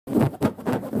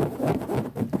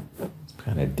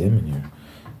kind of dim in here.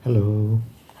 Hello.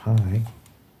 Hi.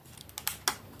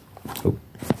 Oh,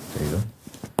 there you go.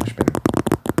 Much better.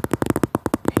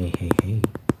 Hey, hey, hey.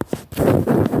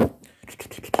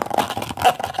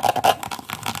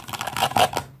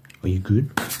 Are you good?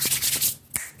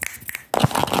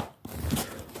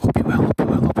 Hope you well, hope you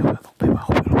well, hope you well, hope you well,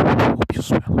 hope you well, hope you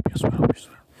swell, hope you swell, hope you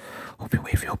swell. Hope you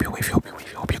wavy, hope you wavy, hope you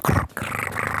wavy, hope you wavy.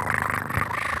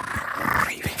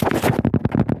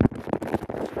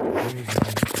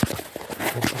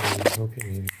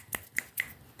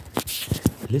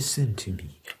 Listen to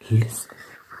me. Listen.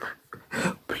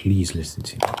 Please listen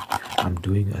to me. I'm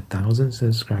doing 1,000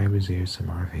 subscribers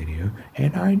ASMR video,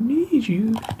 and I need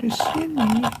you to send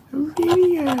me a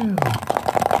video.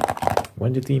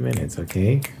 1 to 3 minutes,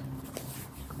 okay?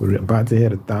 We're about to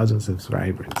hit 1,000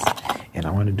 subscribers, and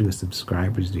I want to do a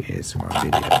subscribers do ASMR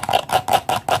video.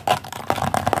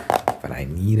 But I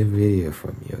need a video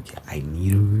from you, okay? I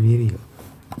need a video.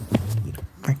 I need a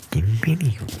fucking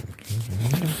video. Okay? I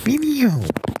need a video.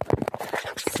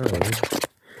 So,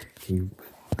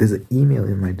 there's an email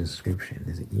in my description.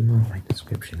 There's an email in my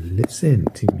description. Listen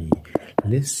to me.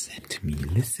 Listen to me.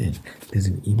 Listen. There's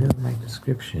an email in my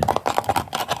description.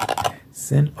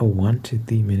 Send a 1 to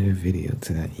 3 minute video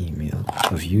to that email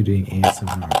of you doing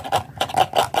ASMR.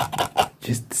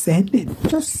 Just send it.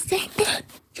 Just send it.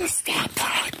 Just send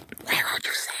it. Why won't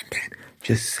you send it?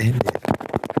 Just send it.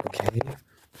 Okay?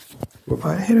 We're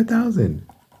about to hit 1,000.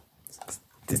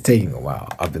 It's taking a while.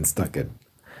 I've been stuck at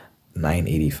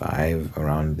 985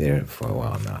 around there for a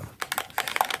while now.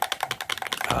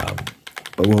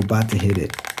 But we're about to hit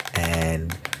it,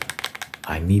 and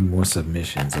I need more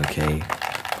submissions, okay?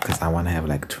 Because I want to have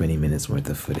like 20 minutes worth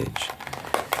of footage.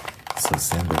 So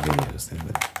send the video, send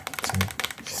it.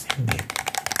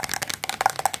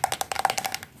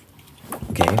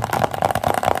 Okay.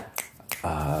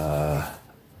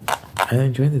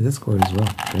 And join the Discord as well.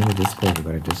 Join the Discord. You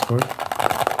got a Discord?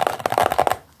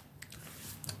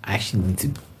 I actually need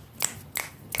to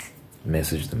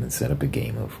message them and set up a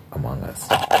game of Among Us.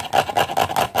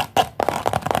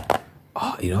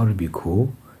 Oh, you know what would be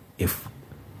cool? If...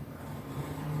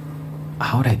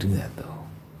 How would I do that though?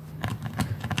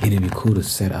 It'd be cool to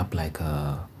set up like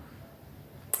an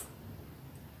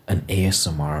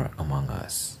ASMR Among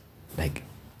Us. Like,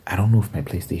 I don't know if my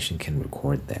PlayStation can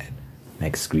record that.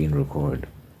 Like screen record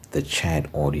the chat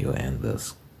audio and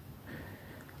this.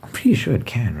 I'm pretty sure it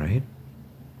can, right?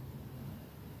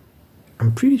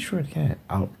 I'm pretty sure it can.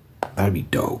 That'd be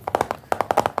dope.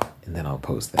 And then I'll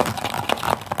post that.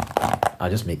 I'll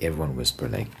just make everyone whisper,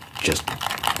 like, just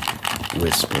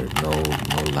whisper, no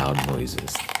loud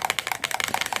noises.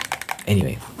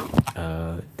 Anyway,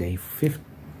 day 50.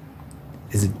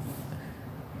 Is it?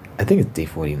 I think it's day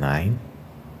 49.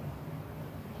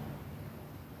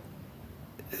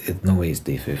 No way it's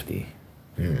day 50.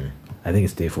 I think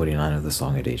it's day 49 of the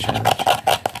Song a Day challenge.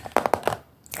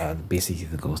 Basically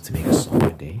the goal is to make a song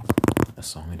a day, a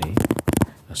song a day,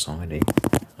 a song a day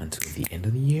until the end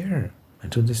of the year,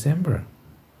 until December.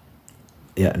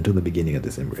 Yeah, until the beginning of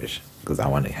December-ish, because I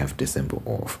want to have December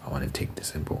off. I want to take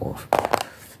December off.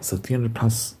 So 300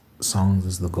 plus songs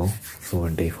is the goal. So we're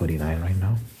on day 49 right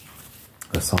now.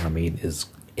 The song I made is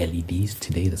LEDs.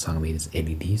 Today the song I made is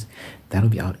LEDs. That'll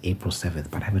be out April 7th.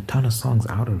 But I have a ton of songs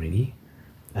out already.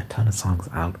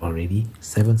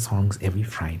 7 songs every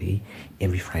Friday.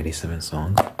 Every Friday 7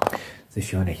 songs. So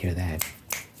if you want to hear that,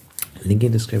 link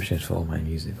in description for all my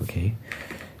music, okay?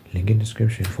 Link in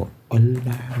description for all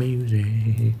my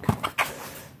music.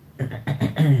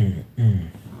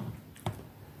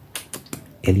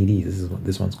 LEDs.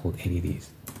 This one's called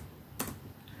LEDs.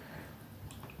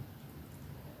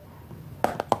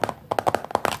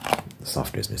 The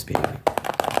software is misbehaving.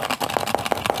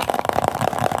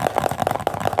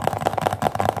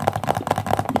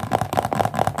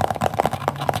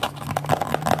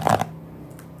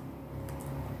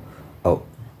 Oh,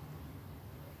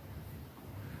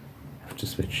 I have to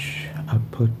switch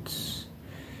outputs.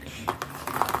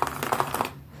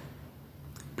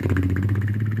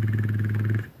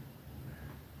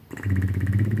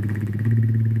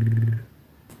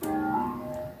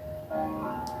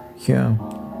 Yeah.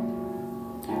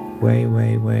 Wait.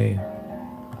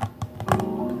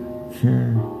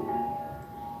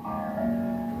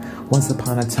 Once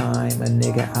upon a time, a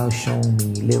nigga outshone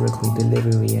me. Lyrical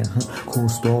delivery and cool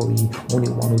story. Only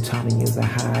one who taught me is a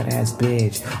hot ass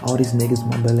bitch. All these niggas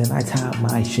mumbling, I top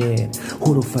my shit.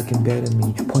 Who the fucking better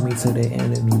me? Point me to the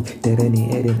enemy. Dead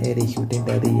any Ed and Eddie, you think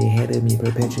that they ahead of me.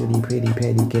 Perpetually pretty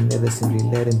petty, can never simply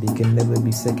let him be. Can never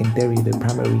be secondary, the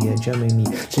primary in Germany.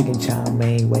 Chicken chow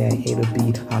mein, way I ate a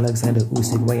beat. Alexander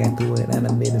Usyk, way I threw it and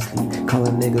I made him sleep. Call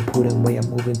a nigga Putin, way I'm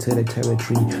moving to the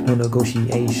territory. No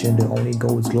negotiation, the only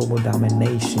goal is global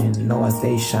domination. No, I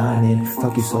stay shining,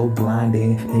 fuck you so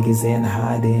blinding. Niggas in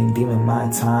hiding, demon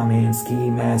my timing. Ski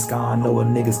mask on, know a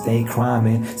nigga stay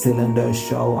criming. Cylinder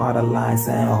show, all the lights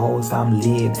and hoes, I'm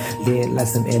lit. Lit like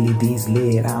some LEDs,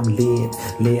 lit, I'm lit.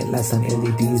 Lit like some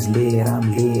LEDs, lit,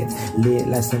 I'm lit. Lit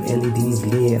like some LEDs,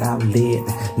 lit, I'm lit.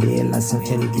 Lit like some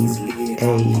LEDs, lit,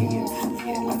 ayy.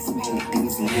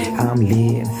 I'm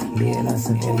lit, lit like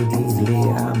some LEDs, lit,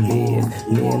 I'm lit.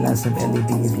 Lit like some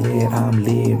LEDs, lit, I'm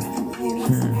lit.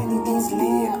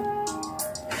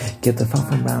 Get the fuck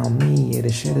from around me, yeah,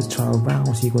 the shit is 12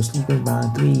 rounds. You gon' sleep in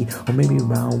round 3, or maybe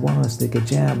round 1. Stick a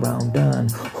jab, round done.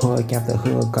 Hook after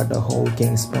hook, got the whole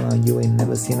game spun. You ain't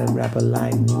never seen a rapper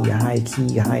like me. High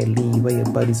key, highly, where your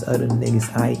buddies, other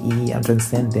niggas, i.e. I'm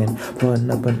transcendent,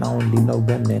 blowing up and only no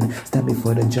remnant. Stand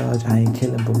before the judge, I ain't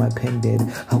killing, but my pen did.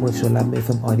 How much will I make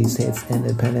from all these hits?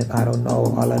 Independent, I don't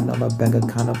know. All I know, my bank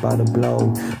account about to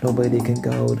blow. Nobody can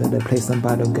go to the place I'm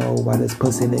about to go. While this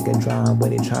pussy nigga drown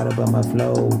when he try to burn my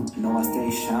flow. No, I stay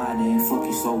shining, fuck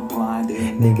you so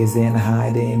blinding. Niggas in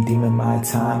hiding, demon my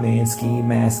timing. Ski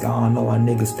mask on, know a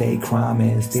nigga stay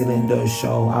criming. Stealing the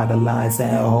show, all the lights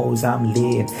and hoes, I'm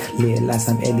lit. Lit like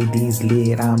some LEDs,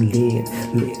 lit, I'm lit.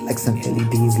 Lit like some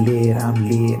LEDs, lit, I'm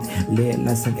lit. Lit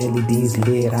like some LEDs,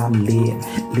 lit, I'm lit.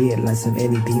 Lit like some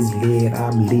LEDs, lit,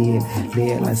 I'm lit.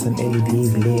 Lit like some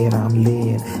LEDs, lit, I'm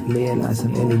lit. Lit like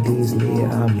some LEDs,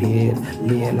 lit, I'm lit.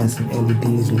 Lit like some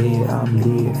LEDs, lit, I'm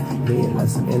lit. Lit like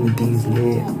some LEDs,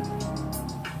 lit.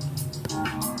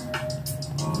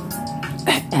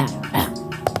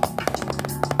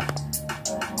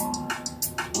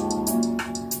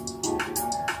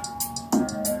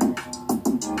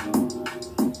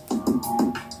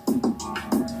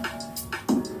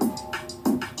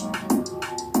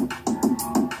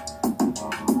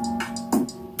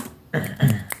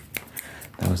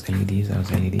 That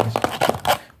was LEDs.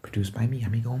 Produced by me,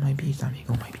 amigo my beats,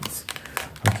 amigo my beats.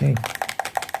 Okay.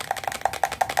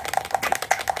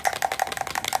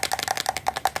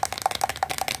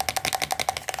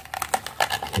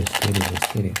 Let's get it,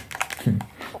 let's get it.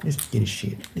 Let's get it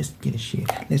shit, let's get it shit,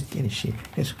 let's get it shit.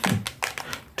 Let's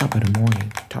top of the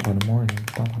morning, top of the morning,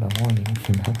 top of the morning,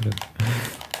 top of the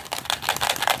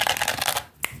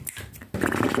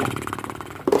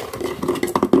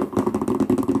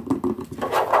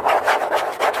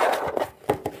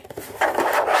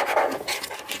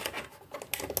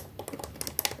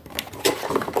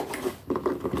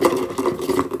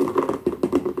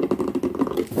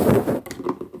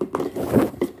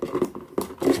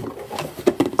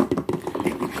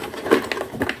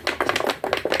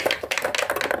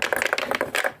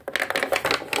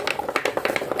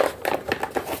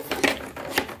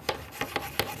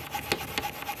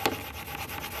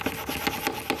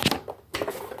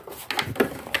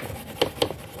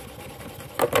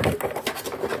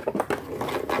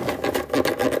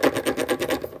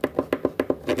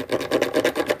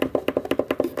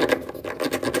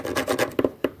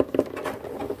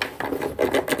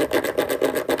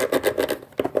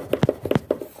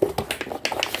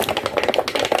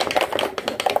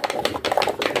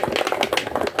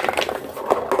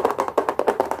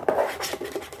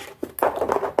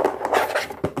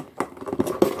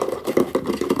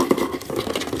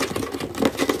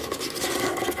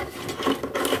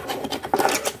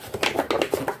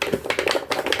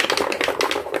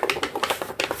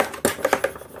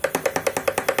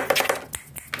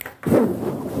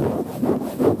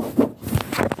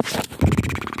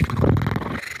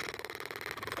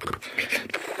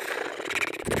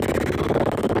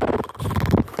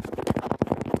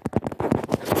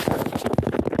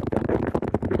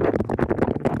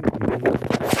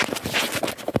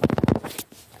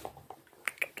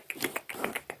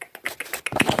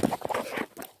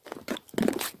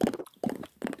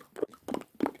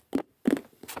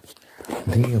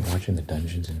I'm thinking of watching the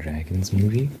Dungeons and Dragons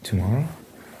movie tomorrow.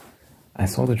 I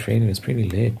saw the trailer, it's pretty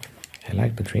lit. I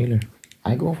like the trailer.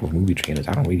 I go for movie trailers.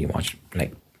 I don't really watch,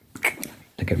 like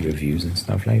at reviews and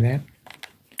stuff like that.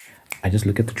 I just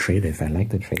look at the trailer. If I like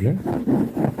the trailer,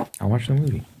 I watch the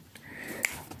movie.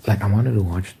 Like, I wanted to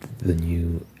watch the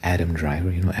new Adam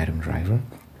Driver, you know Adam Driver?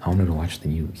 I wanted to watch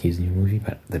his new movie,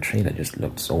 but the trailer just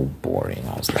looked so boring.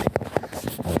 I was like,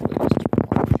 oh,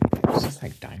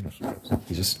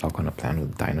 He's just stuck on a planet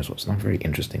with dinosaurs. Not very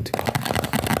interesting to me.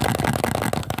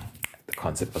 The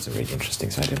concept wasn't really interesting,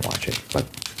 so I didn't watch it. But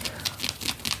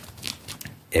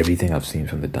everything I've seen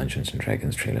from the Dungeons and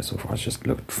Dragons trailer so far has just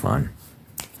looked fun.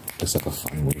 Looks like a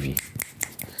fun movie.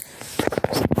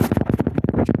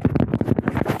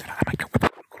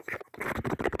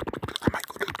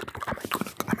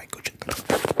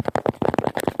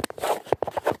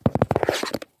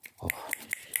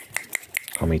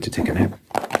 For me to take a nap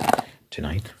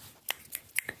tonight.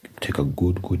 Take a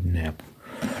good nap. Good nap.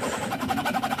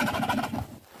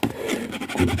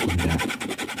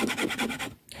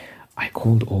 I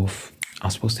called off. I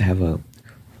was supposed to have a.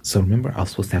 So remember, I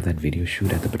was supposed to have that video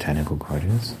shoot at the Botanical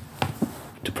Gardens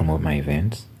to promote my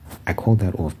event. I called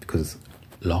that off because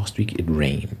last week it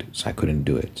rained, so I couldn't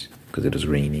do it because it was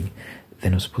raining.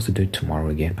 Then I was supposed to do it tomorrow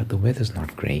again, but the weather's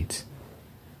not great,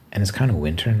 and it's kind of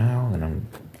winter now, and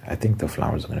I think the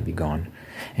flowers are gonna be gone,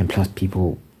 and plus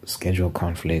people schedule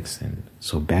conflicts, and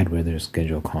so bad weather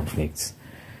schedule conflicts.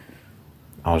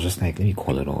 I was just like, let me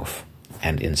call it off,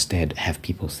 and instead have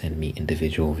people send me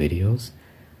individual videos.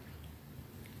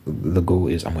 The goal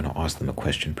is I'm going to ask them a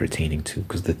question pertaining to,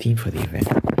 because the theme for the event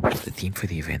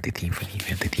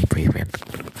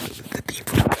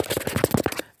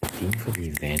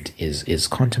is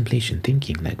contemplation,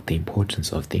 thinking, like the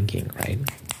importance of thinking, right?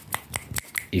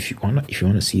 If you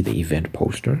wanna see the event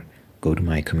poster, go to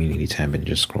my community tab and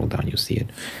just scroll down, you'll see it.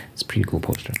 It's a pretty cool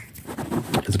poster.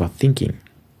 It's about thinking.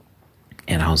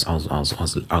 And I was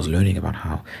learning about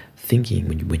how thinking,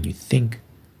 when you think,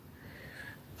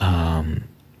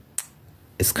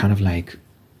 it's kind of like,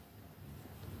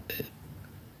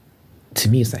 to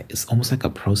me, it's almost like a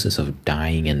process of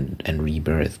dying and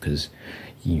rebirth, because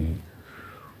you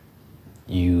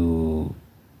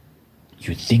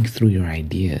think through your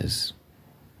ideas,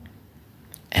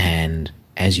 and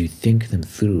as you think them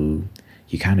through,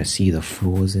 you kind of see the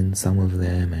flaws in some of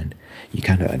them, and you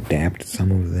kind of adapt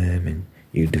some of them, and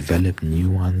you develop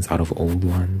new ones out of old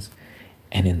ones.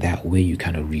 And in that way, you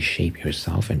kind of reshape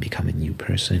yourself and become a new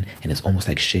person. And it's almost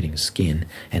like shedding skin.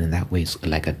 And in that way, it's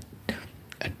like a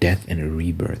death and a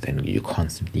rebirth. And you're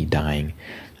constantly dying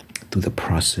through the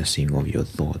processing of your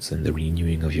thoughts and the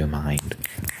renewing of your mind.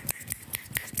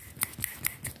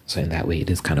 So in that way, it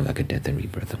is kind of like a death and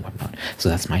rebirth and whatnot. So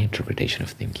that's my interpretation of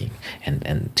thinking.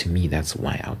 And to me, that's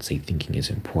why I would say thinking is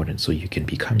important. So you can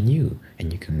become new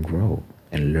and you can grow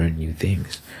and learn new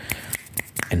things.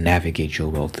 And navigate your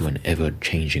way through an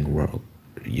ever-changing world.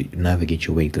 You navigate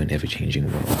your way through an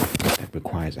ever-changing world that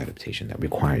requires adaptation, that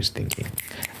requires thinking.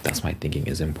 That's why thinking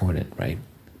is important, right?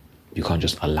 You can't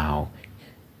just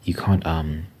you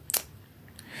can't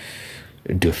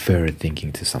defer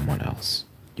thinking to someone else.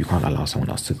 You can't allow someone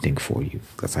else to think for you.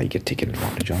 That's how you get taken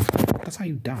advantage of. That's how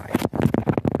you die.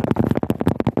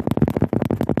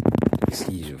 It's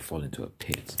easier to fall into a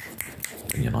pit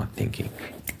when you're not thinking.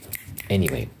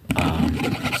 Anyway,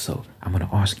 so I'm going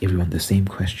to ask everyone the same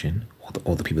question,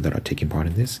 all the people that are taking part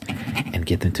in this, and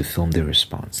get them to film their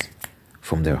response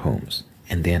from their homes.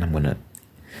 And then I'm going to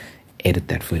edit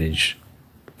that footage.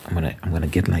 I'm going to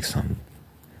get like some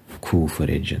cool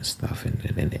footage and stuff, and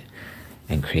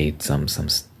create some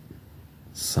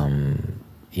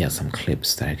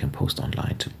clips that I can post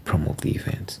online to promote the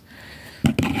event.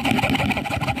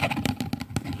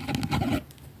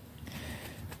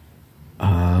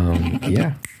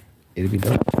 Yeah, it'll be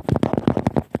dope.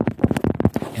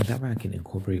 And that way I can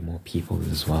incorporate more people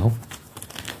as well.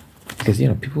 Because,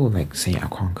 people like say I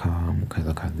can't come because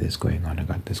I got this going on, I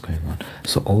got this going on.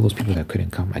 So all those people that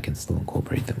couldn't come, I can still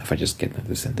incorporate them if I just get them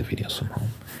to send the videos from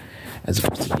home, as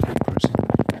opposed to being in person.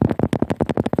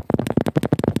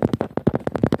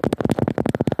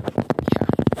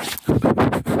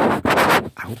 Yeah.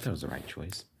 I hope that was the right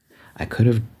choice. I could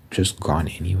have just gone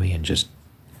anyway and just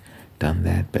done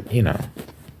that, but I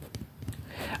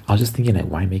was just thinking, like,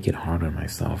 why make it hard on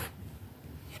myself?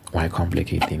 Why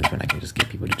complicate things when I can just get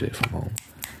people to do it from home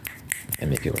and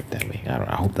make it work that way? I don't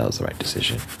know. I hope that was the right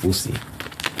decision. We'll see.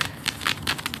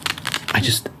 I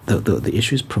just the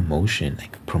issue is promotion.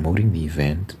 Like, promoting the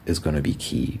event is gonna be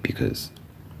key, because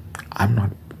I'm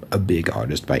not a big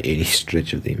artist by any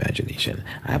stretch of the imagination.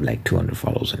 I have like 200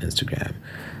 followers on Instagram.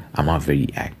 I'm not very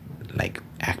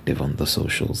active on the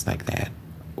socials like that.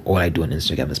 All I do on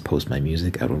Instagram is post my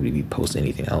music. I don't really post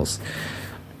anything else.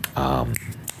 I'm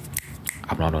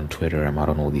not on Twitter. I'm not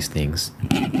on all these things.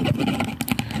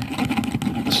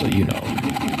 So,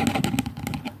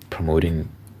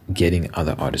 getting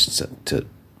other artists to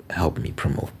help me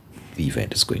promote the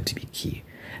event is going to be key.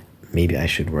 Maybe I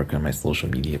should work on my social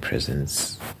media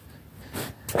presence.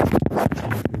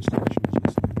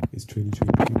 It's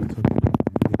 2020.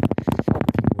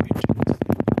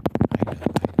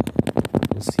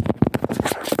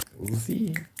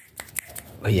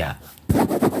 But yeah.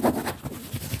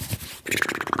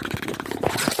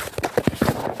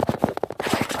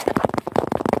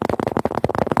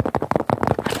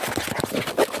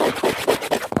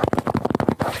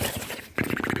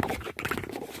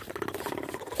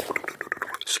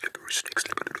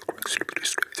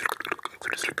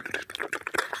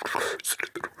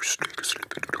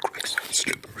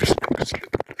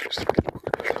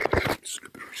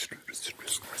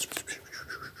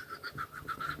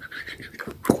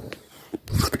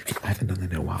 I haven't done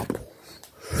that in a while.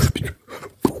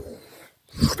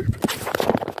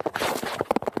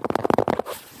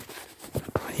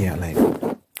 Yeah, like,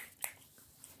 I'm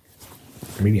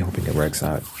really hoping it works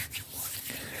out.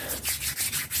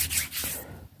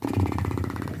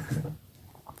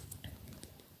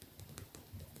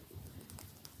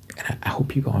 And I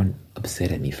hope you aren't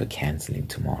upset at me for canceling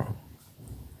tomorrow.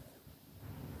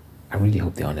 I really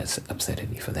hope they aren't upset at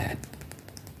me for that.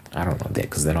 I don't know that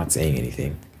because they're not saying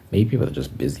anything. Maybe people are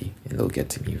just busy and they'll get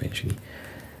to me eventually.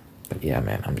 But yeah,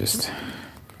 man, I'm just.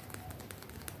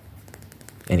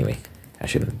 Anyway, I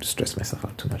shouldn't stress myself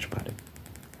out too much about it.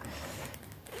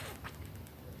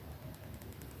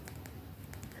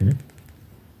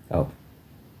 Oh.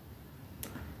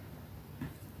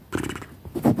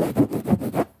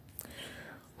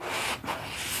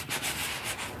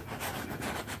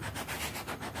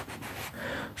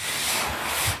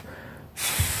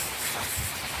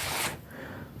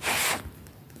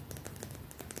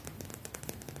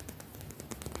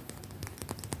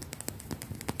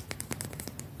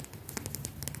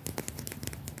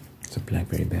 It's a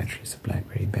BlackBerry battery. It's a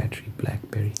BlackBerry battery.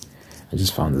 BlackBerry. I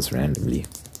just found this randomly.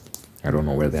 I don't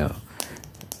know where they're.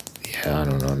 Yeah, I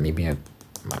don't know. Maybe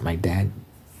my dad.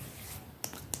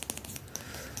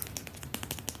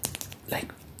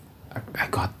 Like, I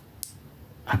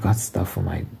got stuff from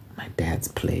my dad's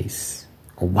place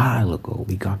a while ago.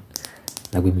 We got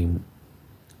like when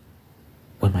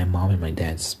my mom and my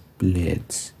dad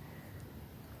split.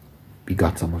 We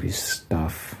got some of his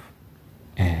stuff,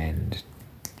 and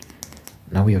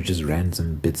now we have just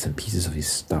random bits and pieces of his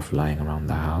stuff lying around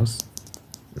the house.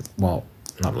 Well,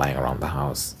 not lying around the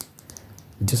house.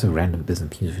 Just a random bits and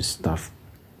pieces of his stuff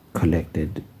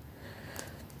collected.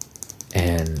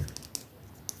 And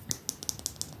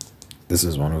this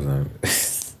is one of them.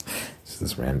 It's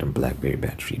this random BlackBerry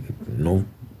battery. No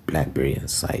BlackBerry in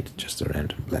sight, just a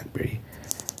random BlackBerry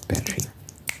battery.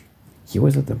 He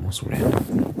was at the most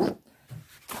random.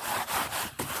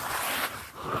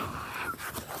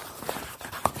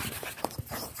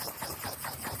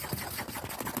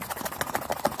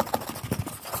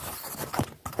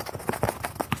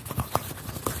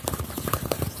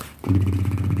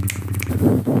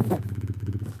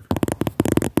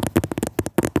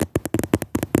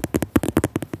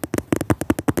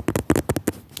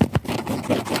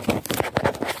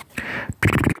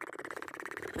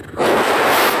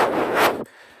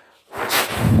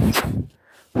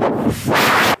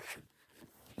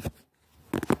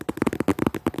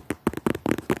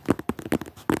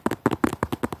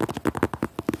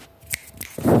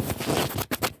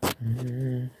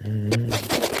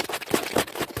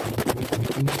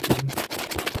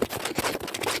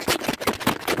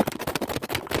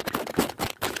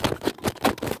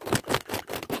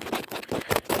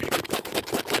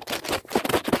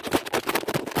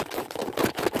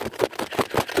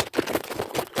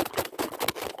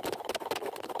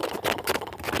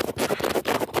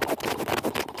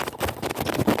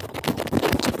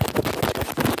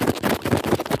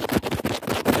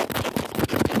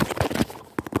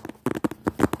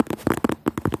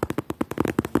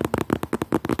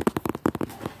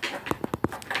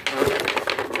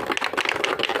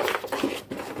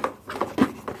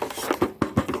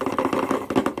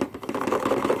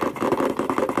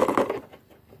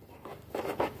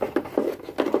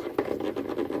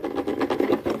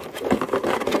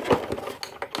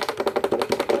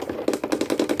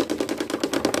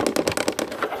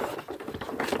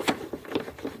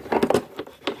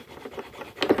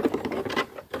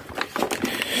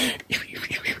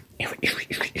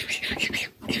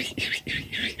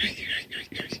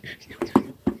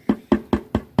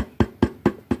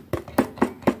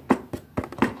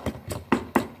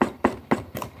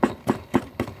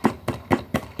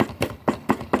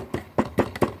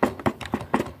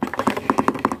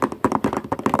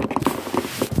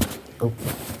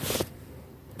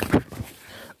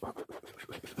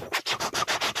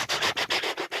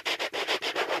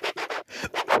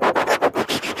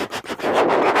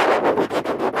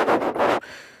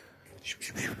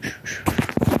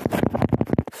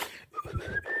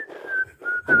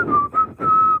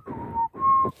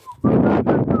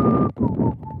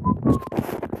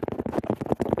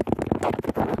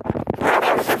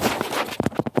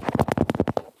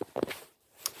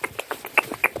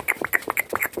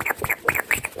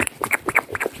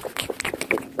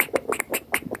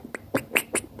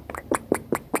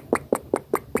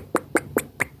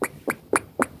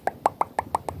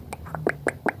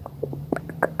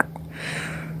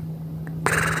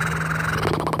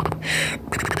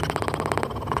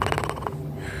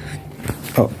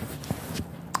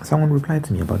 someone replied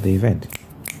to me about the event.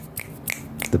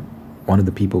 The one of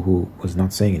the people who was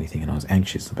not saying anything, and I was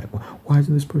anxious about, why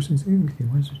isn't this person saying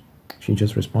anything? Why is it? She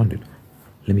just responded.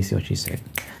 Let me see what she said.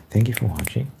 Thank you for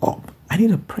watching. Oh, I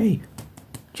need to pray.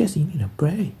 Jesse, you need to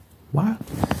pray. What?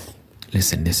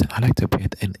 Listen. I like to pray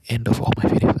at the end of all my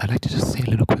videos. I like to just say a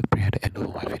little quick prayer at the end of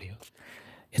all my videos.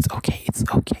 It's okay. It's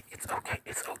okay. It's okay.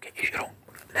 It's okay. You don't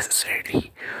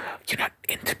necessarily, you're not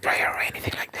into prayer or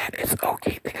anything like that. It's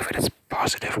okay. Think of it as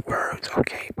positive words.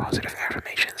 Okay, positive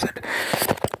affirmations and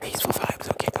peaceful vibes.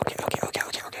 Okay.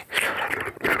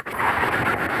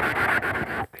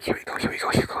 Here we go.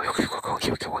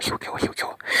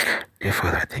 Dear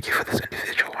Father, I thank you for this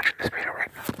individual watching this video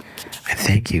right now. I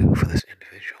thank you for this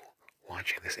individual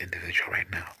watching this individual right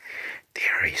now. They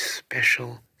are a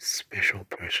special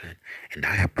person, and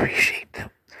I appreciate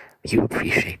them. You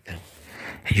appreciate them,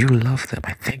 and you love them.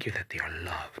 I thank you that they are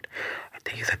loved. I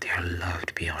thank you that they are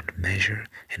loved beyond measure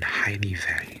and highly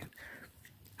valued,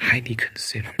 highly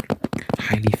considered,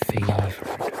 highly favored.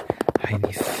 I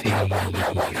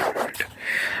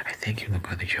thank you, Lord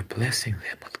God, that you're blessing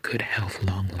them with good health,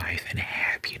 long life, and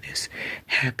happiness.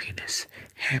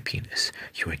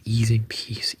 You are easing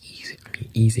peace,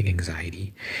 easing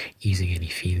anxiety, easing any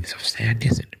feelings of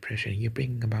sadness and depression. You're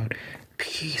bringing about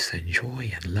peace and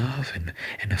joy and love and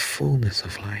a fullness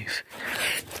of life.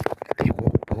 They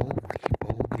walk boldly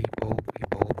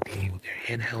with their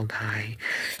head held high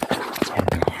and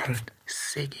their heart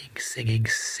singing,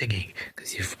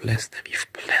 because you've blessed them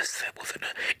with an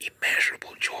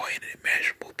immeasurable joy and an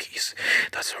immeasurable peace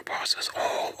that surpasses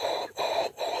all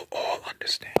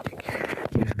understanding.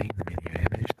 You've made them in your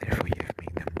image, therefore you have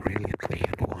made them brilliantly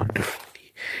and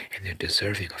wonderfully, and they're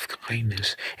deserving of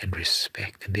kindness and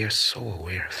respect, and they're so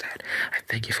aware of that. I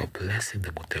thank you for blessing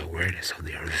them with the awareness of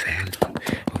their value.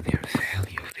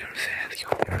 Thank you,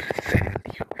 God,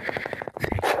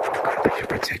 that you're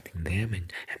protecting them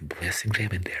and blessing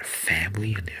them and their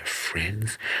family and their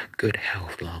friends. Good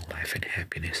health, long life, and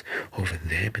happiness over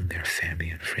them and their family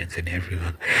and friends and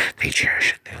everyone they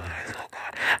cherish in their lives, Lord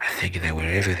God. I thank you that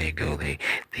wherever they go, they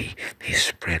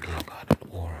spread, Lord God, an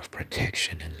aura of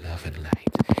protection and love and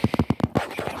light.